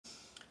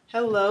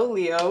Hello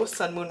Leo,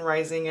 Sun, Moon,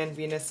 Rising, and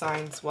Venus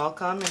signs.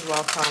 Welcome and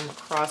welcome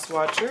cross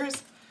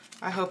watchers.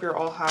 I hope you're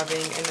all having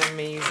an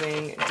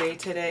amazing day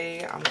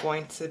today. I'm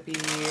going to be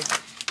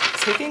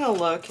taking a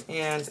look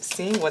and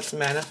seeing what's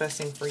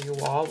manifesting for you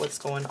all, what's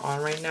going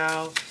on right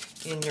now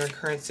in your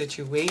current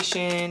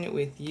situation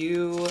with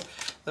you,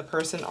 the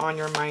person on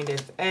your mind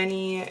if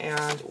any,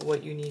 and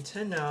what you need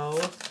to know.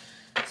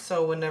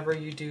 So whenever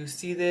you do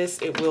see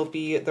this, it will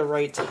be the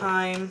right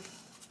time.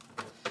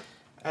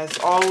 As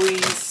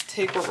always,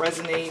 take what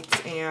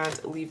resonates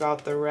and leave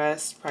out the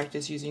rest.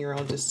 Practice using your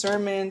own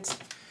discernment.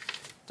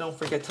 Don't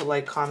forget to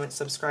like, comment,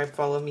 subscribe,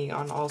 follow me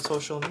on all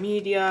social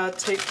media,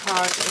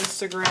 TikTok,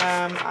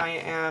 Instagram.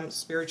 I am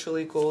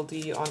Spiritually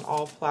Goldie on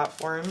all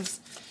platforms.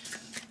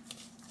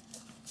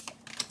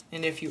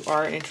 And if you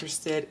are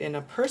interested in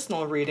a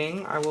personal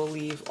reading, I will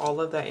leave all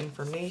of that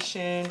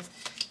information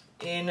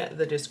in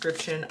the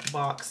description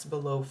box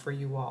below for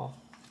you all.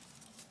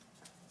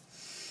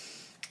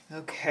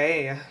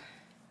 Okay.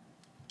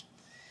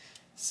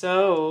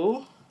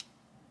 So,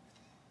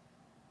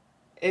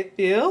 it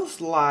feels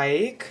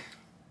like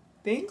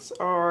things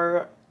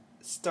are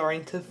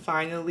starting to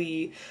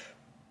finally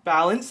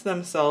balance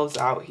themselves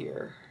out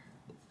here.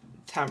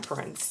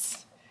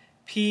 Temperance,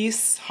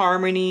 peace,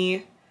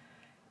 harmony,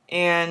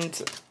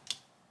 and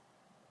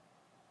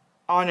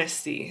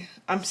honesty.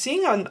 I'm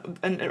seeing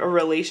a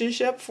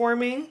relationship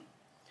forming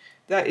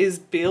that is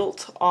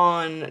built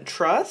on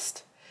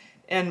trust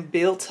and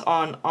built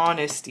on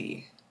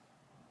honesty.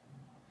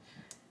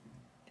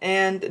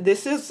 And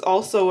this is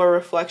also a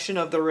reflection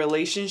of the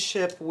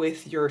relationship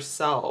with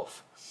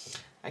yourself.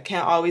 I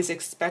can't always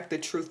expect the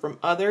truth from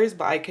others,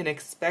 but I can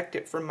expect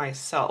it from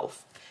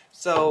myself.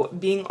 So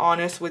being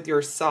honest with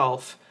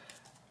yourself,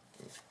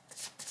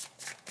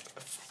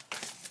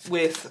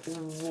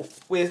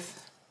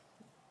 with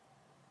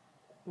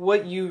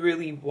what you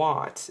really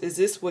want. Is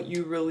this what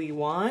you really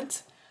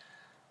want?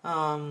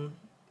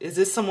 Is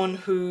this someone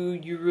who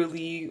you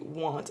really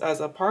want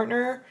as a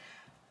partner?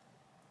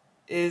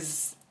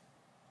 Is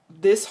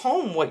this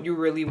home what you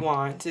really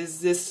want? Is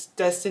this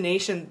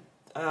destination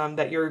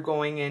that you're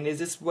going in, is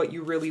this what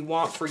you really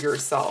want for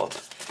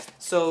yourself?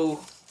 So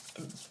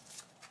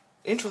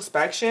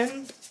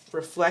introspection,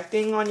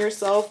 reflecting on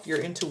yourself, your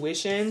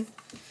intuition,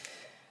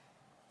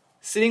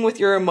 sitting with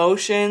your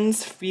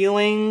emotions,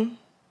 feeling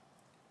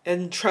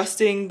and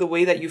trusting the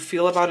way that you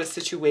feel about a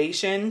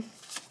situation.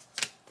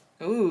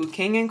 Ooh,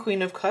 King and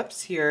Queen of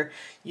Cups here.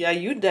 Yeah,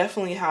 you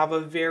definitely have a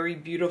very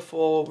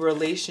beautiful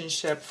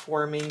relationship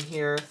forming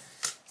here.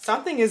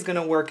 Something is going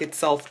to work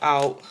itself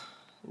out,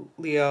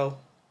 Leo.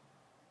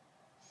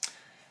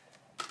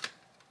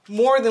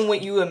 More than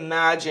what you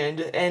imagined.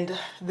 And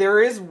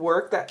there is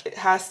work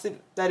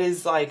that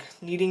is like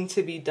needing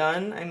to be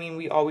done. I mean,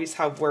 we always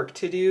have work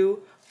to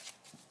do,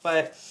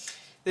 but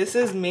this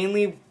is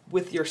mainly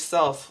with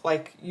yourself,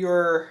 like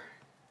your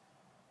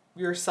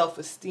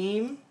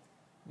self-esteem,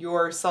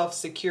 your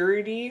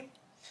self-security.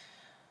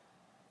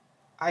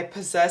 I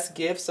possess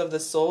gifts of the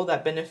soul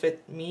that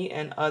benefit me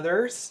and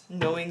others,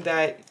 knowing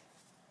that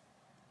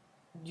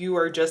you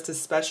are just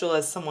as special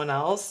as someone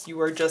else.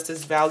 You are just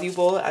as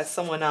valuable as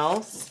someone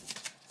else.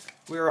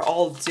 We are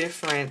all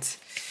different.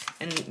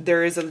 And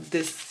there is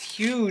this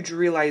huge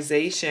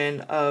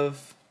realization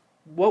of,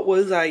 what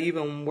was I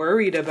even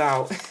worried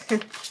about?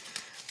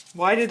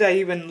 Why did I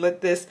even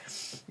let this?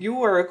 You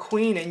were a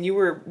queen and you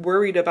were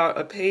worried about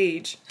a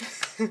page.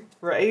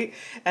 Right?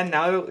 And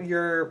now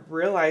you're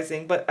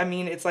realizing, but I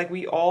mean, it's like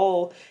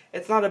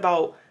it's not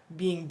about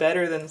being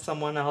better than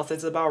someone else.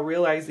 It's about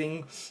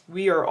realizing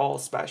we are all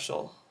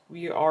special.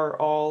 We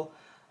all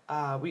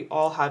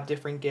have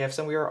different gifts,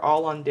 and we are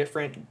all on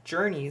different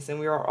journeys, and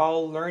we are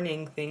all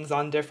learning things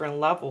on different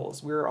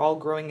levels. We're all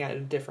growing at a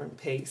different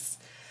pace.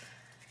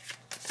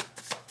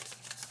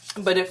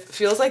 But it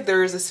feels like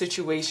there is a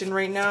situation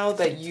right now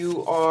that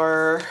you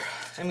are,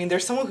 I mean,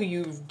 there's someone who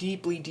you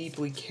deeply,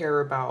 deeply care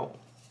about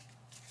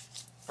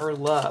or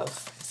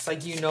love. It's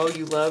like, you know,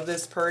 you love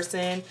this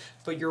person,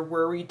 but you're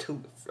worried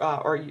to,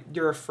 or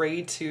you're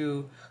afraid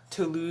to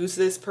lose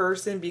this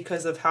person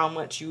because of how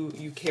much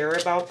you care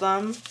about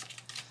them.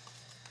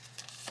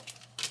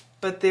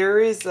 But there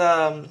is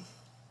the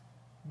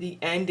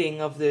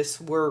ending of this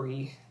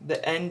worry,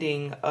 the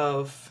ending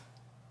of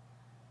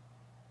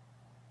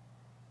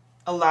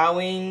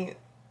allowing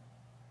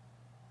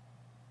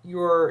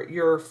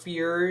your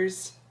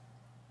fears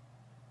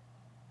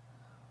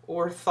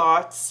or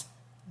thoughts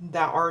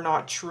that are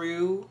not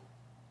true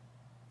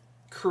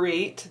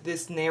create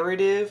this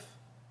narrative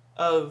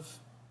of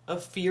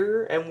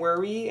fear and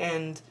worry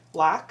and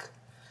lack.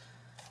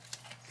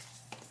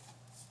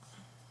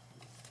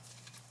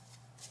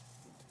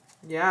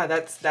 Yeah,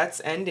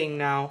 that's ending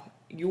now.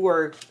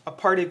 A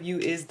part of you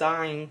is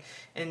dying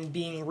and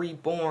being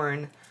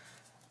reborn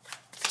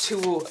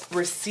to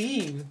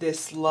receive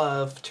this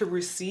love, to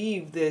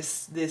receive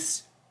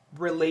this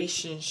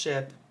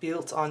relationship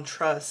built on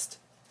trust.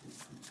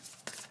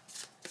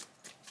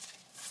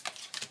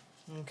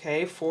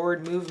 Okay,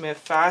 forward movement,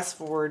 fast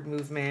forward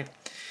movement.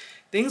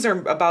 Things are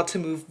about to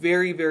move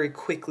very, very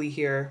quickly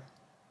here.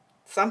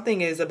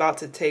 Something is about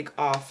to take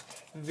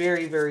off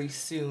very, very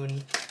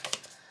soon.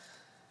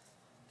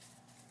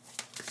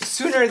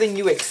 Sooner than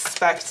you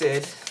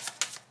expected.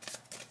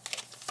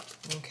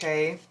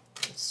 Okay.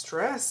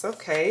 Stress.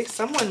 Okay.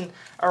 Someone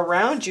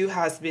around you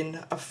has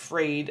been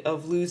afraid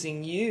of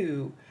losing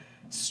you.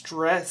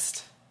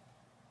 Stressed.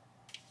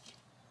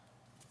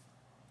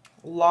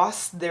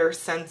 Lost their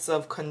sense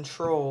of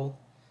control.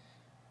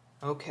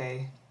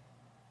 Okay.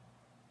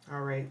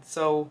 All right.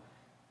 So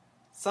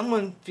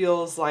someone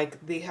feels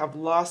like they have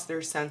lost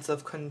their sense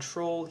of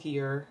control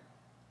here.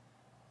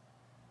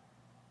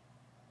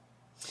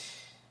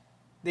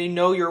 They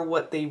know you're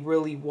what they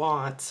really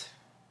want.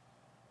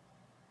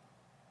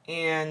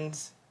 And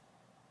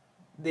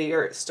they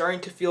are starting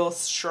to feel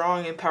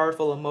strong and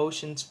powerful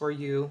emotions for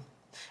you.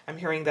 I'm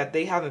hearing that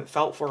they haven't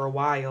felt for a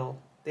while.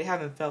 They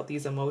haven't felt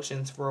these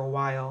emotions for a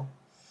while.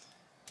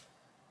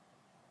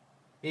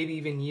 Maybe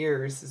even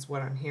years is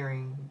what I'm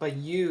hearing. But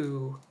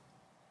you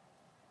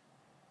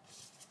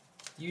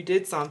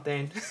did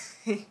something.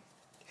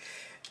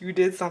 You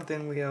did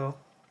something, Leo.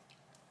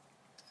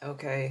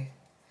 Okay.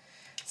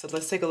 So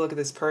let's take a look at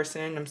this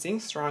person. I'm seeing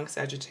strong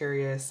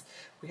Sagittarius.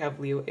 We have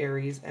Leo,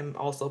 Aries, and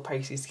also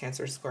Pisces,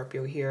 Cancer,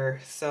 Scorpio here.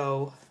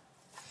 So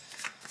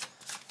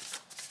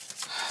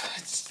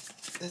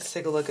let's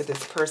take a look at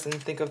this person.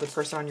 Think of the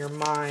person on your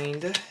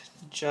mind.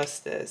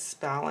 Justice,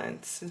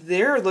 balance.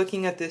 They're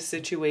looking at this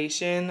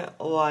situation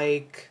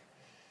like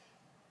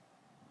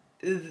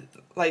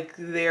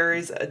there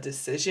is a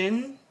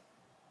decision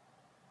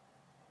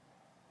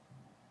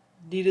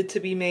needed to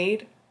be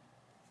made.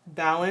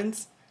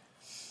 Balance.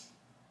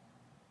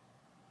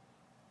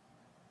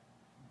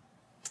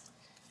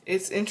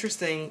 It's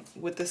interesting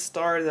with the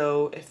star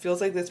though. It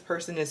feels like this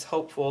person is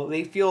hopeful.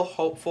 They feel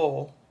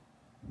hopeful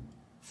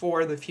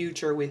for the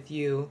future with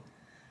you.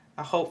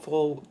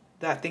 Hopeful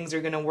that things are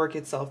going to work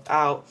itself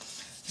out.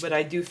 But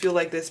I do feel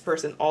like this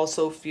person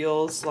also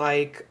feels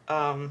like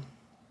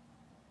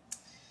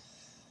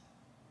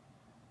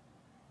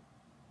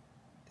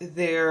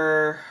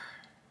they're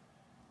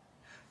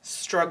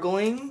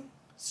struggling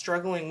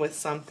with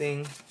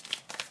something.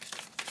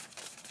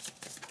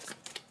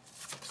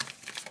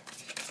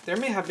 There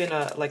may have been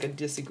a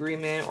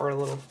disagreement or a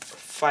little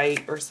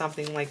fight or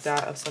something like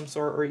that of some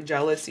sort, or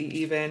jealousy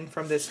even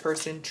from this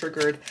person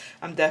triggered.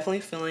 I'm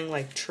definitely feeling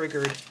like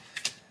triggered,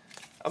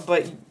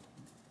 but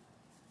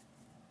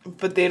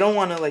they don't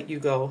want to let you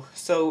go.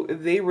 So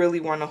they really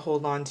want to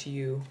hold on to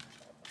you.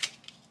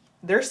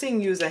 They're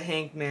seeing you as a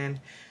hanged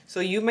man. So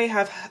you may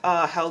have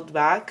held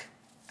back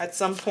at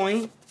some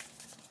point,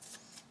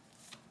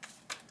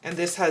 and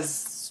this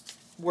has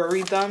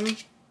worried them.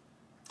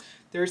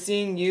 They're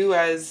seeing you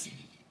as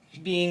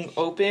being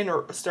open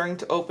or starting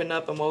to open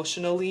up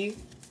emotionally.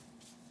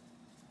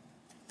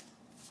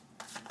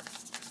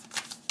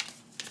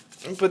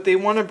 But they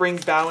want to bring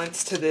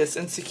balance to this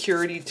and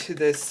security to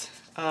this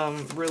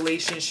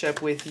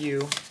relationship with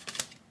you.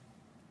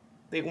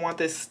 They want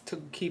this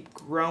to keep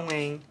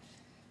growing.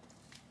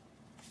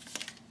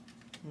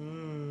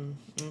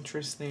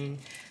 Interesting.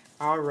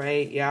 All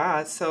right,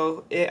 yeah.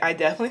 So I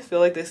definitely feel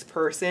like this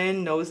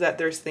person knows that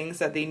there's things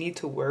that they need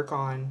to work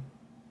on,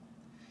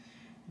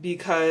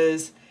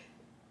 because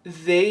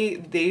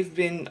they've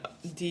been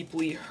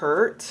deeply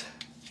hurt,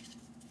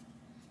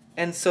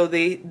 and so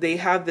they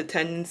have the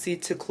tendency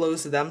to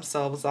close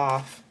themselves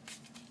off.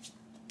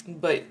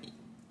 But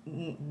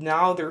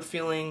now they're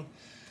feeling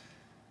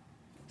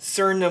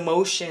certain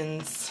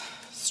emotions,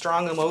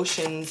 strong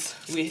emotions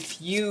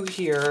with you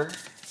here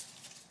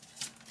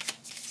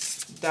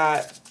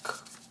that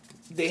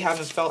they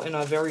haven't felt in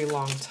a very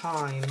long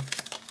time.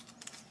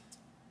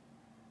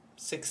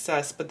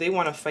 Success, but they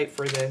want to fight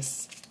for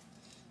this.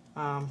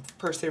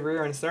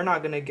 Perseverance. They're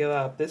not going to give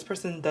up. This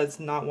person does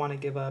not want to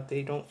give up.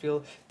 They don't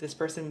feel, this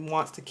person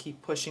wants to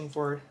keep pushing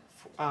for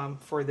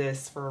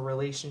this, for a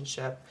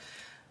relationship.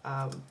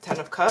 Ten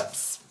of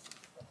Cups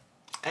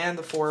and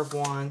the Four of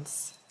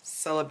Wands.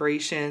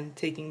 Celebration,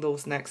 taking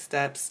those next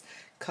steps,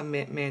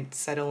 commitment,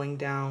 settling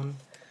down.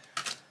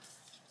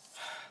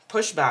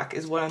 Pushback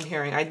is what I'm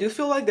hearing. I do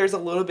feel like there's a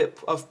little bit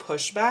of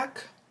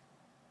pushback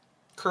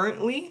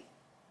currently.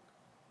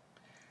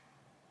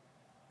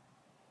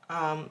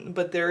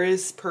 But there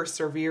is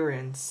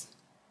perseverance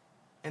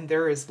and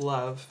there is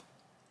love.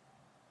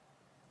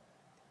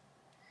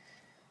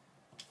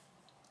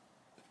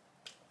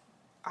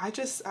 I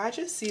just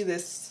see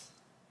this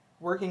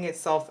working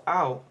itself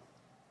out.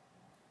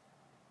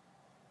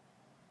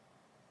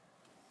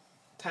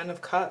 Ten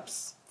of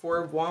Cups,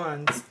 Four of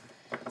Wands.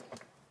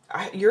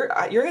 You're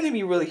going to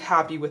be really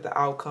happy with the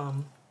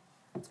outcome.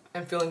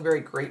 I'm feeling very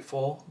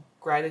grateful.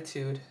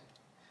 Gratitude.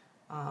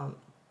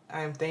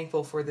 I am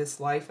thankful for this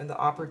life and the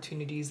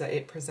opportunities that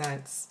it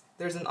presents.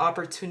 There's an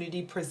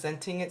opportunity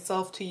presenting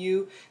itself to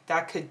you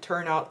that could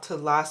turn out to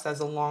last as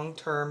a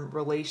long-term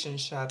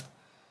relationship.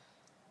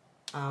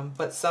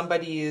 But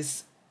somebody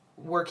is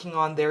working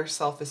on their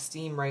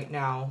self-esteem right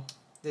now.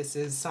 This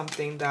is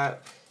something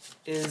that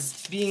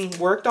is being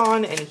worked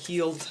on and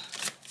healed.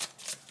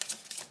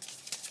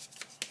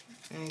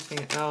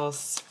 Anything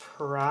else?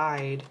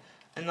 Pride.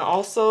 And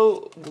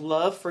also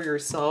love for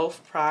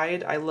yourself,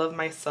 pride. I love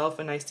myself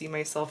and I see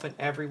myself in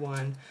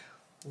everyone.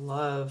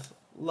 Love.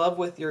 Love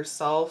with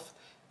yourself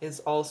is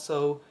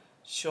also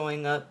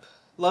showing up.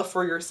 Love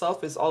for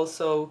yourself is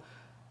also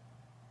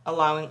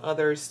allowing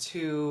others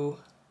to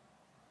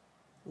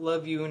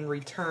love you in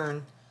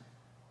return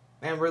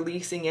and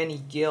releasing any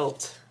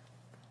guilt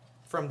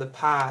from the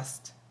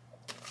past.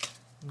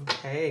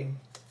 Okay.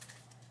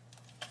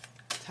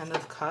 10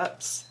 of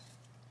Cups.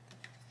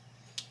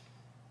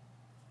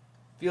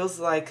 Feels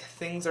like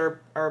things are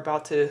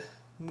about to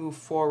move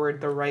forward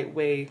the right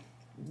way.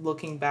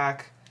 Looking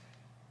back,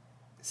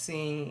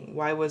 seeing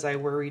why was I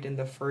worried in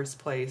the first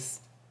place.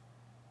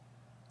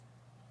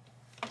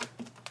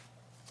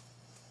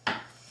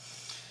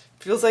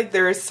 Feels like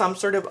there is some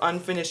sort of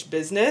unfinished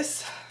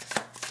business,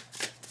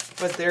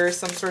 but there is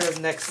some sort of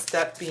next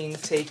step being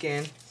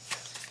taken.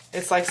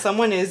 It's like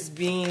someone is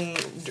being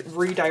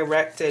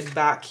redirected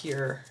back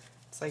here.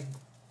 It's like,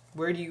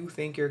 where do you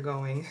think you're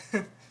going?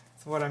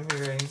 That's what I'm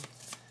hearing.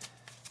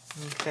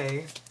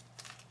 Okay.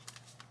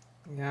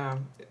 Yeah.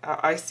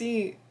 I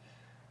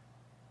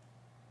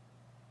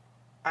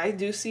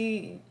do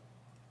see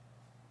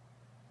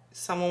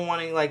someone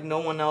wanting like no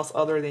one else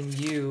other than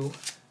you.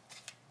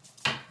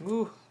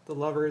 Ooh, the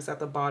Lovers at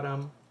the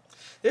bottom.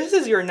 This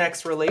is your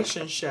next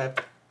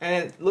relationship.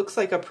 And it looks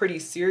like a pretty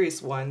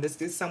serious one.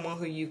 This is someone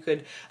who you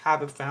could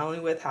have a family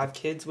with, have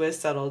kids with,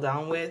 settle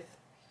down with.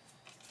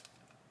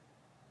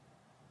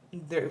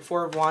 The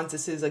Four of Wands,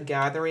 this is a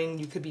gathering.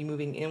 You could be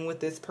moving in with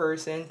this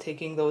person,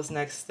 taking those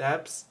next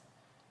steps.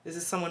 This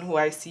is someone who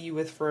I see you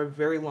with for a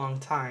very long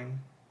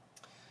time.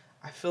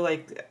 I feel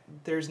like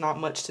there's not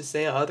much to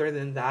say other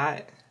than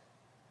that.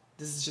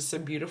 This is just a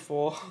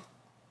beautiful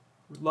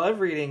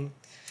love reading.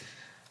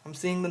 I'm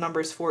seeing the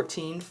numbers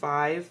 14,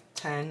 5,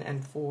 10,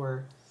 and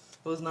 4.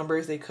 Those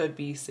numbers, they could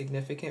be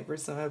significant for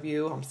some of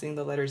you. I'm seeing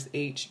the letters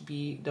H,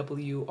 B,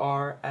 W,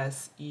 R,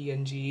 S, E,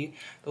 and G.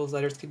 Those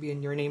letters could be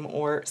in your name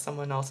or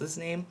someone else's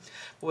name.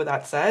 But with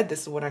that said,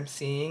 this is what I'm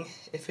seeing.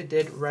 If it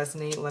did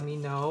resonate, let me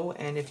know.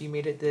 And if you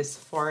made it this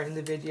far in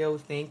the video,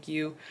 thank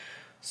you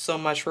so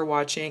much for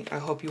watching. I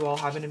hope you all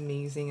have an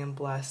amazing and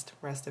blessed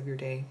rest of your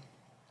day.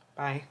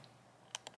 Bye.